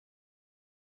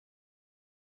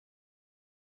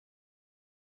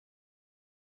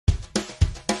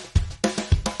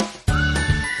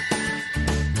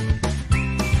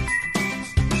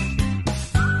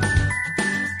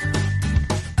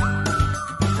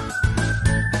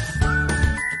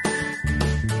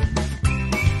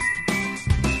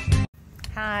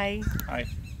Hi. Hi.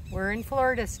 We're in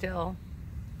Florida still.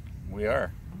 We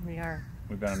are. We are.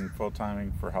 We've been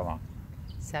full-timing for how long?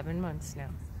 7 months now.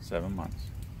 7 months.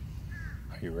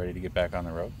 Are you ready to get back on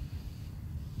the road?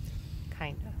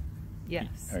 Kinda.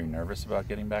 Yes. Are you nervous about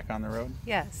getting back on the road?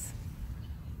 Yes.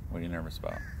 What are you nervous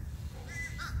about?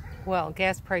 Well,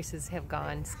 gas prices have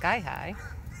gone sky high.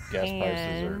 Gas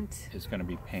prices it's going to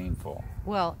be painful.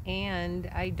 Well, and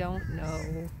I don't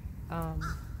know.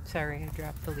 Sorry, I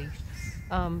dropped the leash.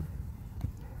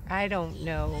 I don't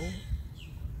know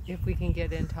if we can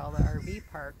get into all the RV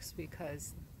parks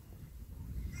because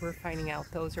we're finding out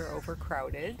those are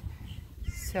overcrowded.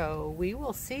 So we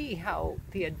will see how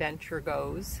the adventure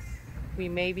goes. We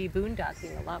may be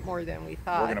boondocking a lot more than we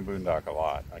thought. We're going to boondock a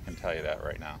lot. I can tell you that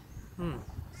right now.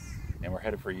 And we're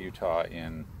headed for Utah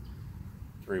in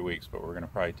 3 weeks, but we're going to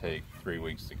probably take 3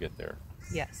 weeks to get there.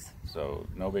 Yes. So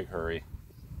no big hurry.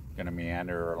 Going to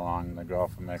meander along the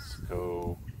Gulf of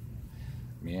Mexico,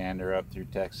 meander up through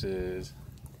Texas,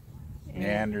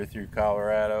 meander through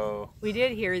Colorado. We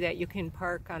did hear that you can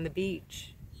park on the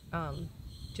beach.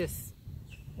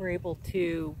 We're able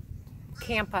to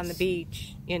camp on the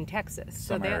beach in Texas.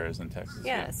 Some areas in Texas.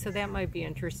 Yeah, so that might be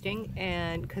interesting.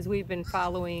 And because we've been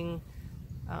following,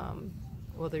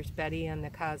 well, there's Betty and the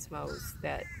Cosmos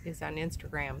that is on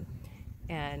Instagram,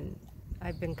 and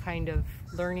I've been kind of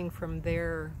learning from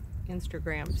their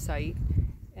Instagram site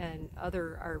and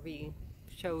other RV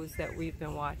shows that we've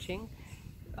been watching.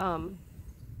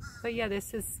 But yeah,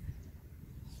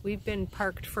 we've been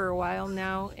parked for a while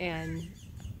now, and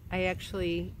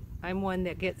I'm one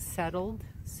that gets settled,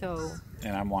 so.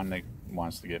 And I'm one that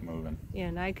wants to get moving.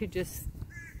 And I could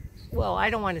well, I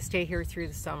don't want to stay here through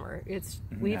the summer.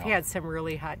 We've had some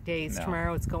really hot days. No.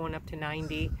 Tomorrow it's going up to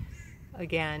 90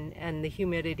 again, and the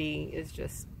humidity is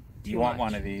just too You want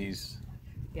much. one of these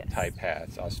Yes. type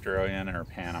hats, Australian or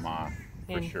Panama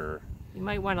for And sure. You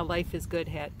might want a Life is Good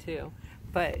hat too,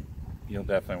 but You'll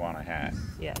definitely want a hat.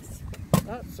 yes.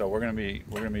 Oh, So we're gonna be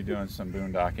doing some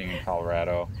boondocking in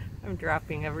Colorado. I'm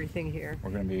dropping everything here.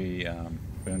 We're gonna be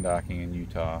boondocking in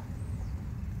Utah,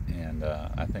 and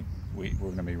I think we're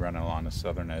gonna be running along the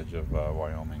southern edge of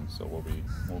Wyoming. So we'll be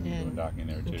And boondocking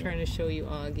there too. I'm trying to show you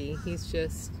Augie. He's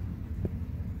just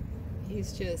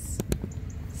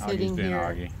sitting being here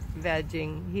Augie.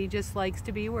 vegging. He just likes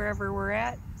to be wherever we're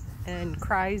at and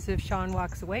cries if Sean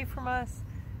walks away from us.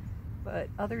 But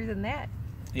other than that,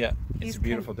 Yeah, it's a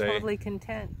beautiful day. Totally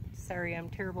content. Sorry, I'm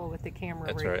terrible with the camera.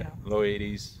 That's right right. now. Low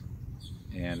 80s,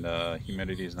 and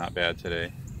humidity is not bad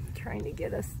today. Trying to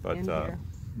get us But in here.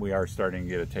 we are starting to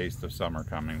get a taste of summer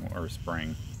coming, or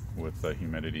spring, with the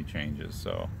humidity changes.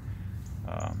 So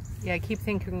Yeah, I keep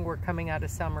thinking we're coming out of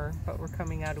summer, but we're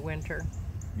coming out of winter.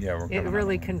 yeah, we're coming It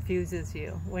really on. confuses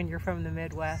you when you're from the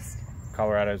Midwest.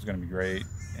 Colorado is going to be great,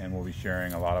 and we'll be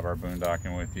sharing a lot of our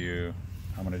boondocking with you.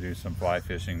 I'm going to do some fly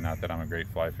fishing. Not that I'm a great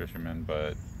fly fisherman,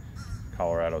 but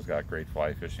Colorado's got great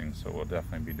fly fishing, so we'll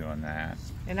definitely be doing that.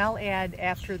 And I'll add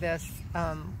after this,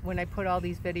 when I put all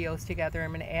these videos together,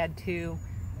 I'm going to add to,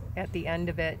 at the end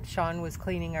of it, Sean was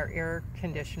cleaning our air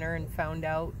conditioner and found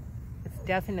out it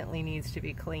definitely needs to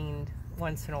be cleaned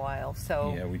once in a while.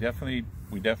 So yeah, we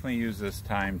definitely use this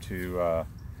time to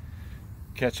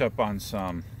catch up on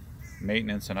some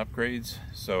maintenance and upgrades.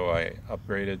 So I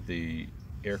upgraded the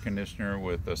air conditioner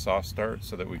with a soft start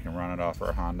so that we can run it off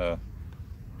our Honda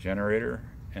generator,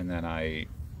 and then I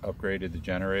upgraded the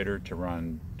generator to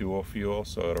run dual fuel,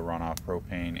 so it'll run off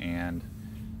propane and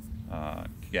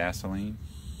gasoline,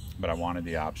 but I wanted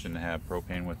the option to have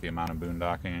propane with the amount of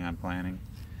boondocking I'm planning.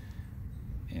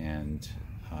 And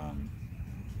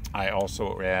I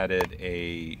also added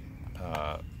I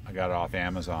got it off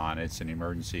Amazon, it's an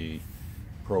emergency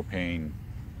propane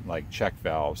like check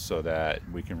valve, so that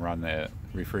we can run the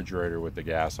refrigerator with the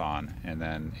gas on, and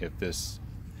then if this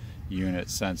unit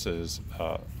senses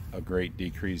a great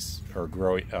decrease or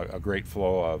a great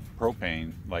flow of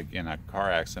propane, like in a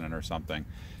car accident or something,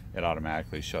 it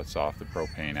automatically shuts off the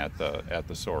propane at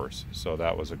the source. So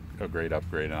that was a great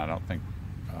upgrade, and I don't think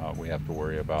we have to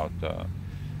worry about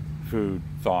food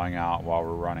thawing out while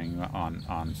we're running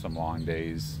on some long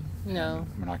days. no.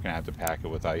 We're not going to have to pack it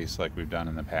with ice like we've done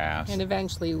in the past. And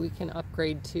eventually we can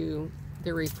upgrade to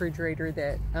the refrigerator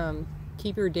that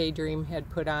Keep Your Daydream had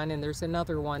put on, and there's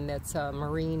another one that's a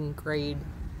marine grade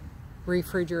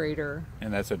refrigerator.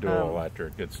 And that's a dual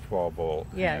electric. It's 12 volt.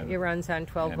 Yeah, it runs on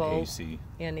 12 volt AC.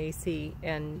 and AC,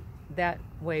 and that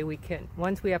way we can,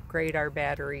 once we upgrade our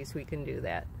batteries, we can do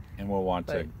that. And we'll want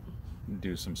to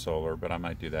do some solar, but I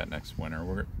might do that next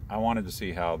winter. I wanted to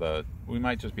see how we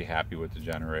might just be happy with the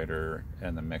generator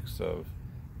and the mix of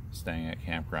staying at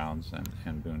campgrounds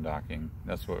and boondocking.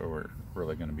 That's what we're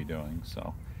really going to be doing.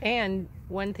 So. And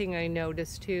one thing I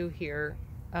noticed too here,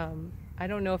 I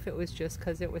don't know if it was just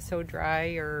because it was so dry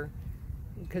or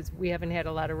because we haven't had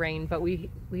a lot of rain, but we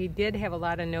did have a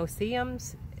lot of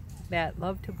no-see-ums that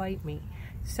love to bite me.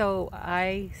 So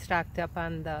I stocked up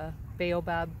on the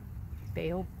Baobab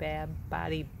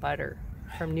body butter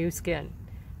from New Skin.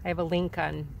 I have a link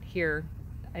on here.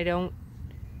 I don't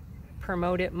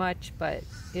promote it much, but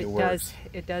it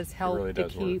does help really to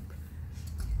does keep work.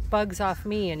 Bugs off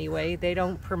me anyway. They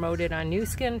don't promote it on New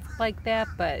Skin like that,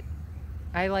 but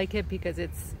I like it because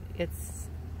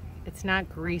it's not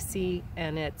greasy,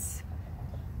 and it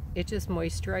just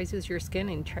moisturizes your skin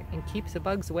and keeps the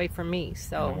bugs away from me.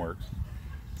 So it works.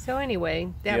 So anyway,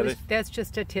 that's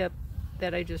just a tip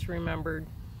that I just remembered.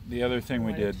 The other thing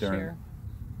we did during share.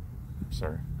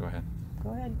 Sorry, go ahead.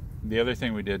 Go ahead. The other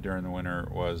thing we did during the winter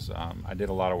was I did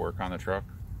a lot of work on the truck,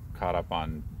 caught up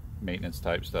on maintenance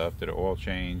type stuff, did an oil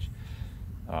change,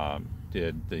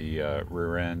 did the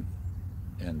rear end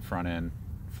and front end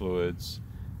fluids,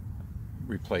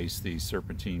 replaced the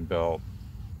serpentine belt,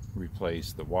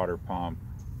 replaced the water pump.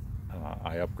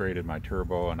 I upgraded my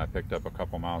turbo, and I picked up a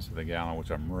couple miles to the gallon, which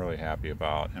I'm really happy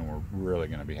about, and we're really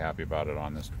going to be happy about it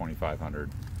on this 2,500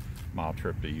 mile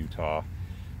trip to Utah.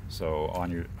 So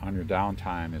on your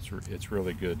downtime, it's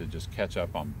really good to just catch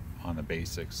up on the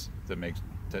basics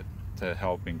to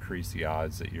help increase the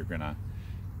odds that you're going to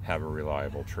have a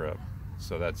reliable trip.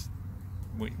 So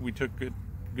we took good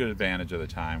advantage of the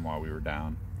time while we were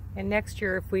down. And next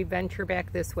year, if we venture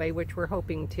back this way, which we're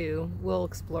hoping to, we'll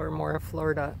explore more of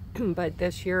Florida. But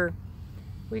this year,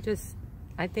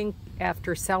 I think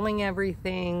after selling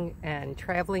everything and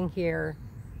traveling here,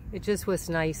 it just was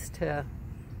nice to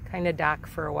kind of dock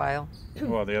for a while.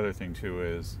 Well, the other thing too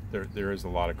is there is a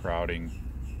lot of crowding,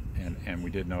 and we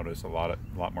did notice a lot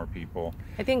more people.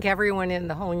 I think everyone in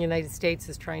the whole United States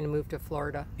is trying to move to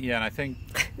Florida. Yeah, and I think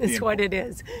That's what it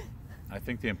is. I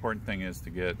think the important thing is to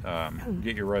get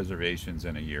your reservations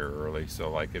in a year early. So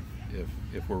like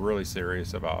if we're really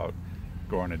serious about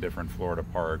going to different Florida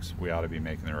parks, we ought to be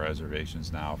making the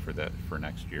reservations now for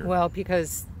next year. Well,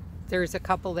 because there's a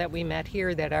couple that we met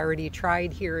here that already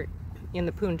tried here in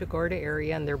the Punta Gorda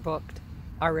area, and they're booked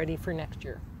already for next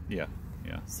year. Yeah.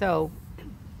 So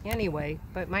anyway,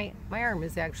 but my arm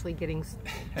is actually getting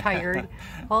tired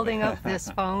holding up this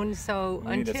phone. So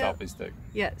we need a selfie stick.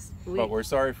 Yes. But we're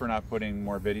sorry for not putting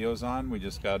more videos on. We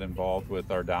just got involved with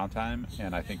our downtime,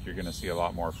 and I think you're going to see a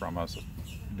lot more from us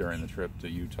during the trip to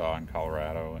Utah and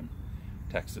Colorado and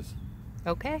Texas.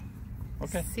 Okay.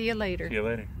 Okay. See you later. See you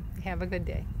later. Have a good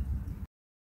day.